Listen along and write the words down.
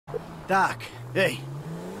Doc, hey.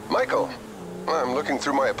 Michael, I'm looking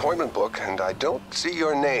through my appointment book and I don't see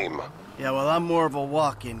your name. Yeah, well, I'm more of a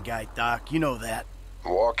walk-in guy, Doc. You know that.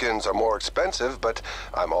 Walk-ins are more expensive, but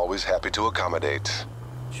I'm always happy to accommodate.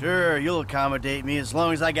 Sure, you'll accommodate me as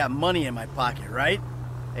long as I got money in my pocket, right?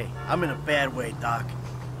 Hey, I'm in a bad way, Doc.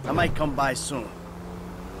 I might come by soon.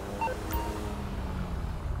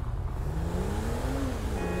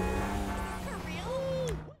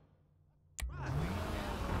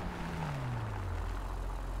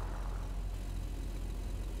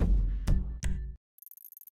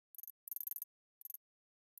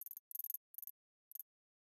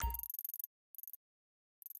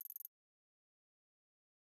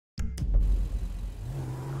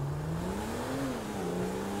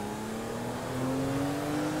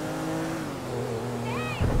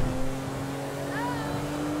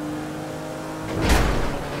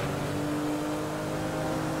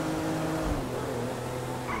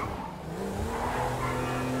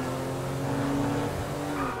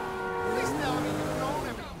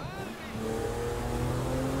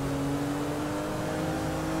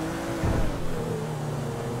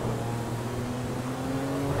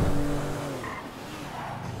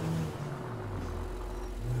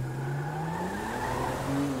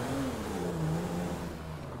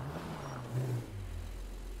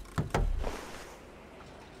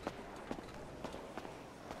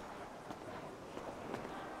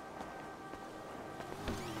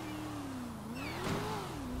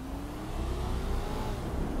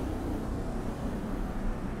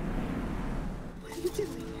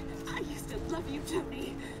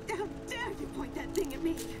 Tony, how dare you point that thing at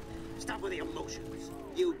me? Stop with the emotions.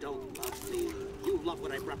 You don't love me. You love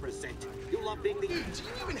what I represent. You love being the... Dude, do you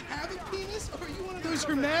even have a penis? Or are you one of those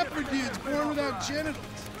hermaphrodites born without genitals?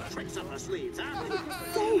 Tricks up our sleeves, huh?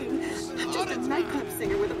 Same. I'm just a nightclub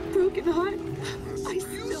singer with a broken heart. I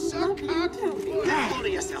still love you, Tony. Hold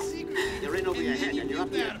on yourself. You're in over your head and you're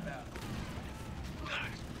up there.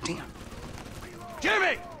 Damn.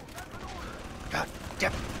 Jimmy! God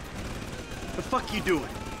damn it. The fuck you doing?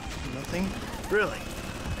 Nothing. Really?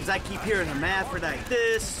 Because I keep hearing hermaphrodite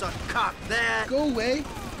this, a cock that. Go away.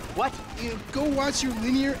 What? You know, go watch your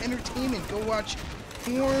linear entertainment. Go watch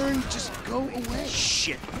porn. Just go away.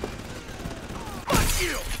 Shit. Fuck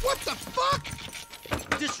you! What the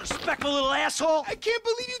fuck? Disrespectful little asshole! I can't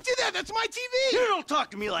believe you did that! That's my TV! You don't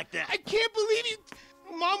talk to me like that! I can't believe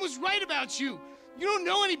you... Mom was right about you. You don't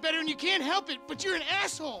know any better and you can't help it, but you're an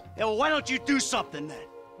asshole. Yeah, well, why don't you do something then?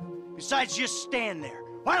 Besides just stand there.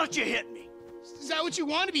 Why don't you hit me? Is that what you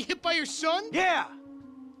want, to be hit by your son? Yeah.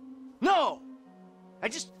 No. I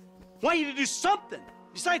just want you to do something.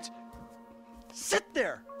 Besides, sit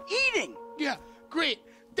there, eating. Yeah, great.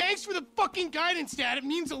 Thanks for the fucking guidance, Dad. It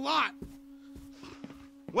means a lot.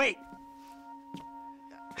 Wait.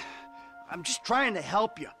 I'm just trying to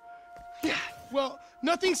help you. Yeah, well,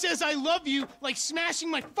 nothing says I love you like smashing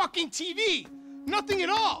my fucking TV. Nothing at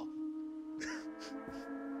all.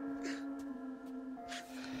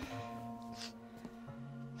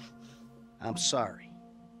 I'm sorry.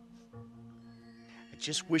 I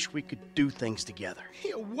just wish we could do things together.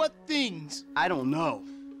 Yeah, what things? I don't know.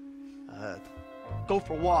 Go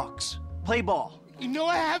for walks, play ball. You know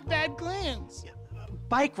I have bad glands.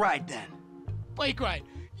 Bike ride then. Bike ride?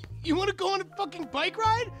 You want to go on a fucking bike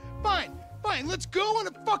ride? Fine, fine, let's go on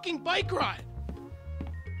a fucking bike ride.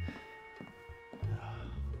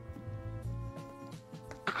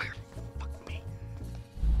 Fuck me.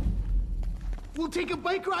 We'll take a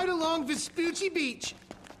bike ride along Vespucci Beach,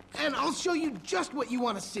 and I'll show you just what you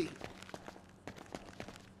want to see.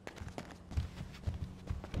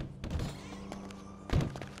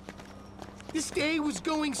 This day was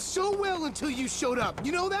going so well until you showed up.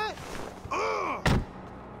 You know that? Ugh!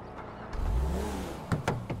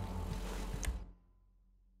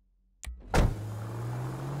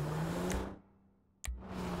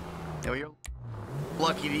 Yeah, you're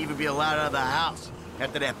lucky to even be allowed out of the house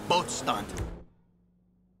after that boat stunt.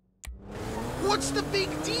 What's the big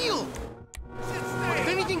deal? If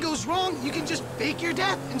anything goes wrong, you can just fake your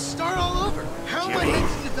death and start all over. How am I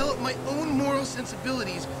meant to develop my own moral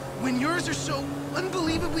sensibilities when yours are so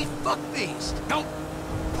unbelievably fuck-faced? Don't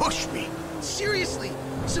push me. Seriously,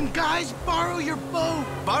 some guys borrow your boat.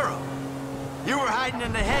 Borrow? You were hiding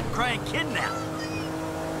in the head crying kidnap.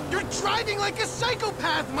 You're driving like a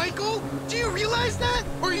psychopath, Michael! Do you realize that?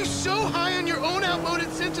 Or are you so high on your own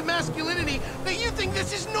outmoded sense of masculinity that you think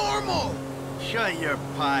this is normal? Shut your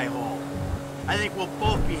pie hole. I think we'll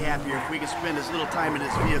both be happier if we can spend as little time in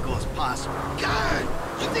this vehicle as possible. God!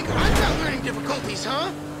 You think I'm not learning difficulties,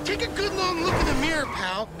 huh? Take a good long look in the mirror,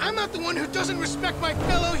 pal. I'm not the one who doesn't respect my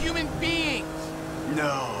fellow human beings.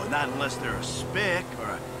 No, not unless they're a spick, or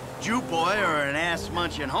a Jew boy, or an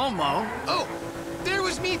ass-munching homo. Oh, there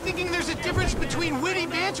was me thinking there's a difference between witty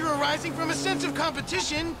banter arising from a sense of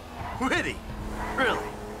competition. Witty? Really?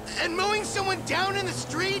 And mowing someone down in the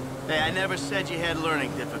street? Hey, I never said you had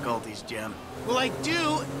learning difficulties, Jim. Well, I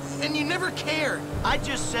do, and you never cared. I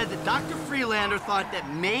just said that Dr. Freelander thought that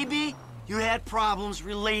maybe you had problems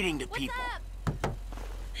relating to people.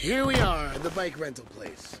 Here we are at the bike rental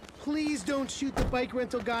place. Please don't shoot the bike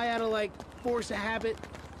rental guy out of, like, force of habit.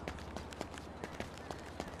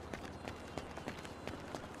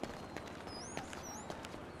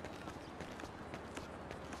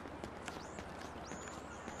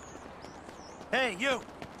 Hey, you!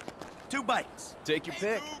 2 bikes. Take your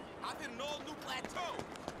pick.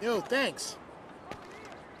 Yo, thanks.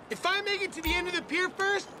 If I make it to the end of the pier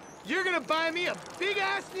first, you're gonna buy me a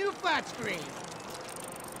big-ass new flat screen.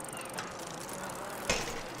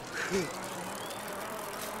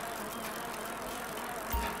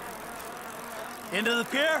 Into the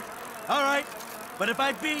pier? All right. But if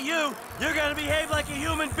I beat you, you're gonna behave like a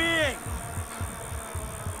human being.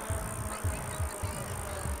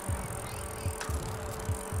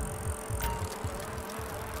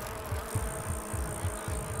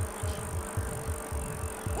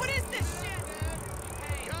 What is this shit?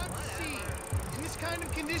 John C. In this kind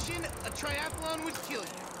of condition, a triathlon would kill you.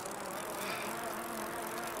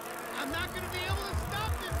 I'm not gonna be able to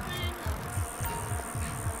stop this thing.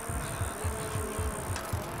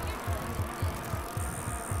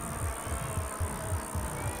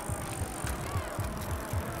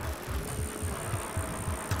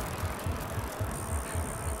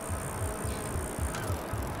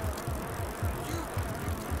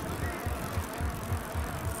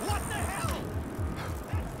 What the hell?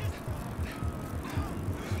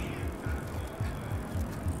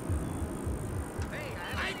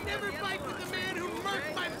 I'd never fight with the man who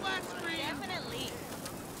murked my flat screen. Definitely.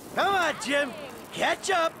 Come on, Jim. Catch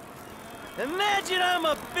up. Imagine I'm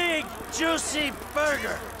a big, juicy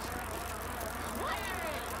burger.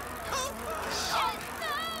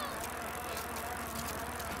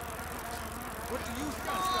 What do you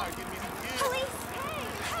start giving me the Police! Hey!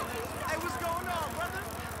 Help me! Hey, what's going on, brother?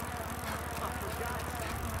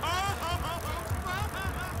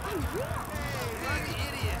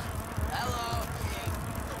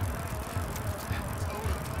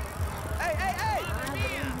 Hey, hey, hey!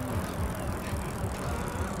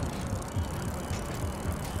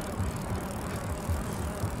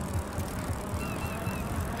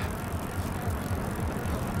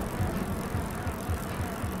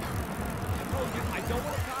 I don't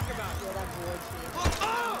want to talk about it.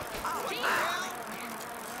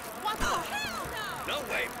 What the hell? No! No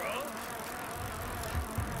way, bro.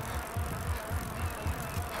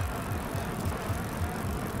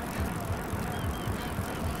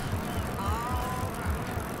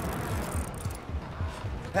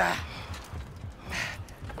 Ah.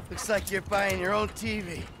 Looks like you're buying your own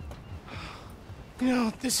TV. You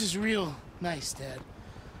know, this is real nice, Dad.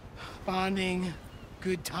 Bonding,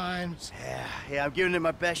 good times. Yeah, I'm giving it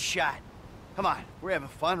my best shot. Come on, we're having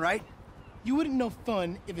fun, right? You wouldn't know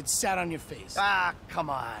fun if it sat on your face. Ah, come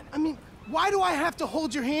on. I mean, why do I have to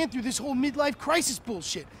hold your hand through this whole midlife crisis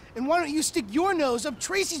bullshit? And why don't you stick your nose up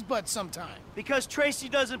Tracy's butt sometime? Because Tracy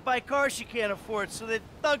doesn't buy cars she can't afford, so that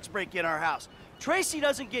thugs break in our house. Tracy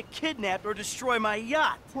doesn't get kidnapped or destroy my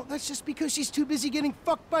yacht. Well, that's just because she's too busy getting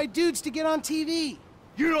fucked by dudes to get on TV.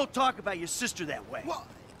 You don't talk about your sister that way. Well,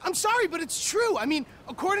 I'm sorry, but it's true. I mean,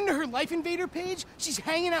 according to her Life Invader page, she's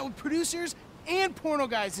hanging out with producers and porno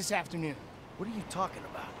guys this afternoon. What are you talking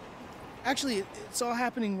about? Actually, it's all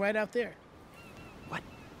happening right out there. What?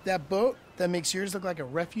 That boat that makes yours look like a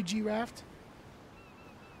refugee raft?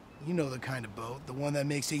 You know the kind of boat, the one that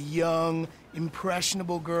makes a young,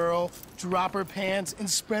 impressionable girl drop her pants and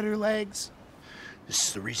spread her legs. This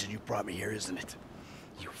is the reason you brought me here, isn't it?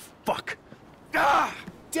 You fuck. Ah!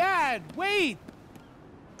 Dad, wait!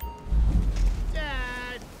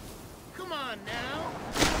 Dad, come on now.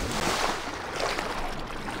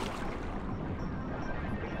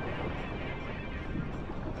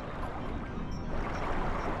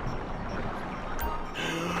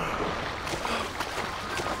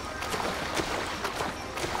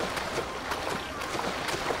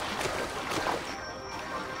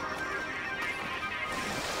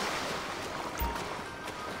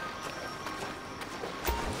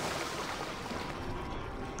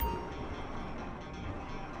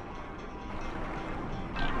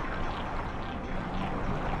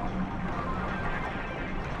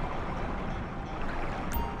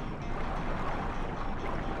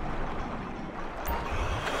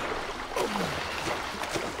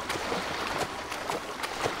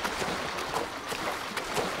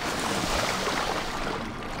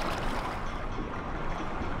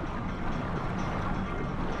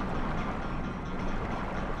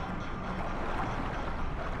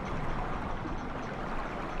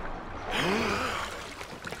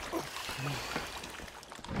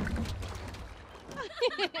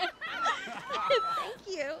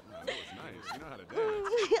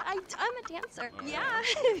 dancer. Yeah.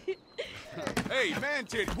 Hey, man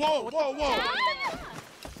titty. Whoa, whoa, whoa. Dad?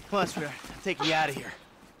 Come on, sweetheart. I'm taking you out of here.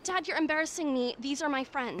 Dad, you're embarrassing me. These are my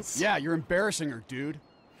friends. Yeah, you're embarrassing her, dude.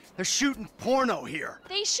 They're shooting porno here.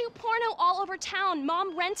 They shoot porno all over town.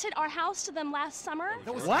 Mom rented our house to them last summer.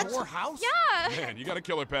 That was What? your house? Yeah. Man, you got a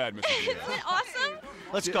killer pad, Mr. Isn't it awesome?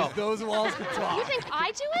 Let's go. Those walls can talk. You think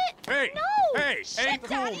I do it? Hey! No! Hey! Shit, Ain't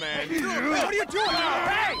cool, Daddy. man. What are you doing?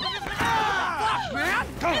 Hey! Fuck, man!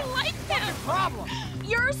 I like him! Problem.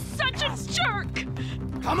 You're such a jerk!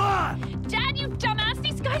 Come on! Dad, you dumbass!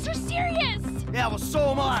 These guys are serious! Yeah, well,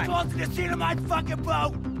 so am I. Go to the scene of my fucking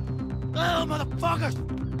boat! Oh, motherfuckers!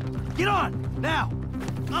 Get on! Now!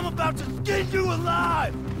 I'm about to skin you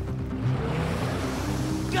alive!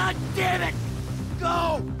 God damn it!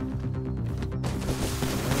 Go!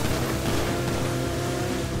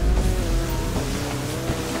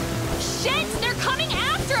 Shit! They're coming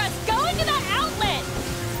after us! Go into that outlet!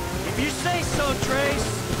 If you say so, Trace.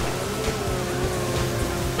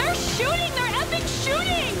 They're shooting! They're epic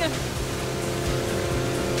shooting!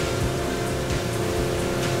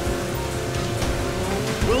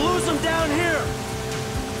 We'll lose them down here!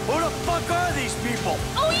 Who the fuck are these people?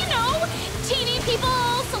 Oh, you know! TV people,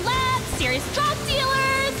 celebs, serious drug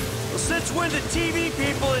dealers! Well, since when did TV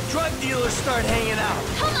people and drug dealers start hanging out?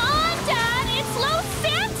 Come on, Dad! It's Los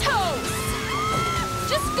Santos!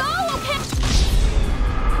 Just go, okay?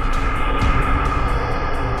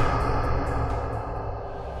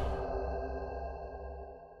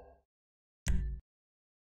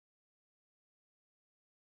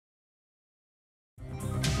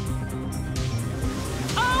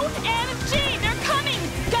 OMG! They're coming!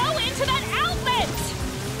 Go into that outlet!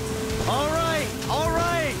 All right, all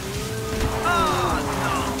right! Ah,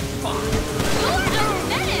 no, fuck! You're a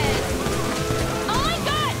menace! Oh my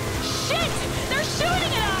god! Shit! They're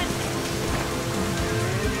shooting at us!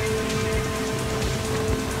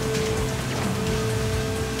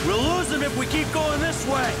 We'll lose them if we keep going this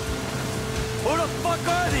way! Who the fuck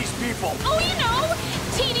are these people? Oh, you know!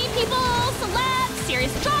 TV people, celebs,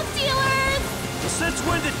 serious drug dealers! Well, since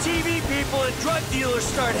when did TV people and drug dealers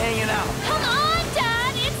start hanging out? Come on,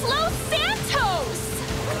 Dad! It's Los Santos!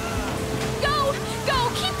 Go! Go!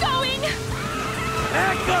 Keep going!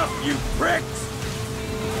 Back up, you pricks!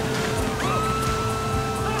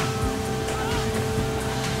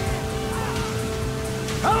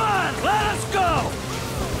 Come on, let us go!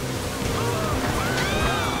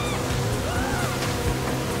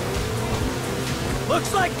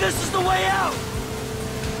 Looks like this is the way out!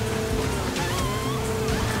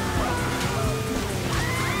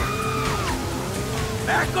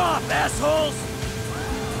 Back off, assholes!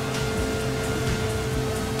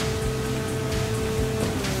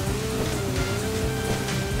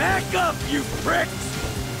 Back up, you pricks!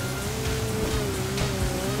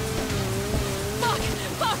 Fuck!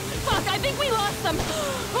 Fuck! Fuck! I think we lost them!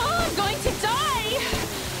 Oh, I'm going to die!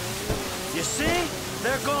 You see?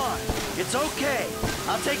 They're gone. It's okay.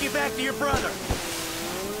 I'll take you back to your brother.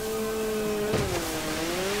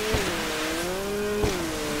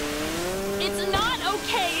 It's not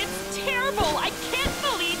okay! It's terrible! I can't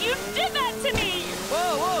believe you did that to me!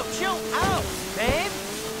 Whoa, whoa, chill out, babe.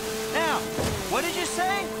 Now, what did you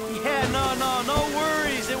say? Yeah, no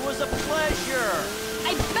worries. It was a pleasure.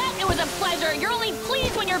 I bet it was a pleasure! You're only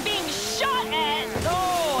pleased when you're being shot at!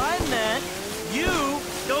 No, I meant you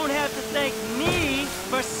don't have to thank me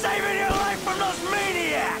for saving your life from those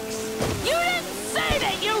maniacs! You didn't say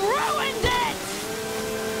that! You ruined it!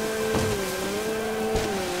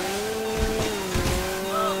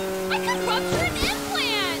 I could rupture an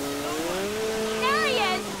implant! There he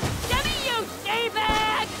is! Give me you,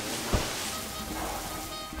 D-bag!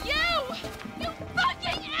 You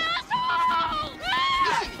fucking asshole!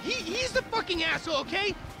 Listen, he's the fucking asshole,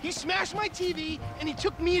 okay? He smashed my TV and he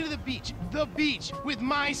took me to the beach. The beach with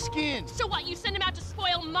my skin. So what, you sent him out to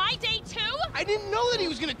spoil my day too? I didn't know that he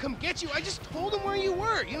was gonna come get you. I just told him where you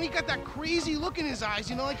were. You know, he got that crazy look in his eyes,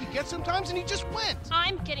 you know, like he gets sometimes, and he just went.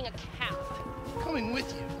 I'm getting a cab. Coming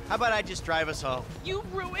with you. How about I just drive us home? You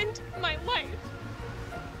ruined my life.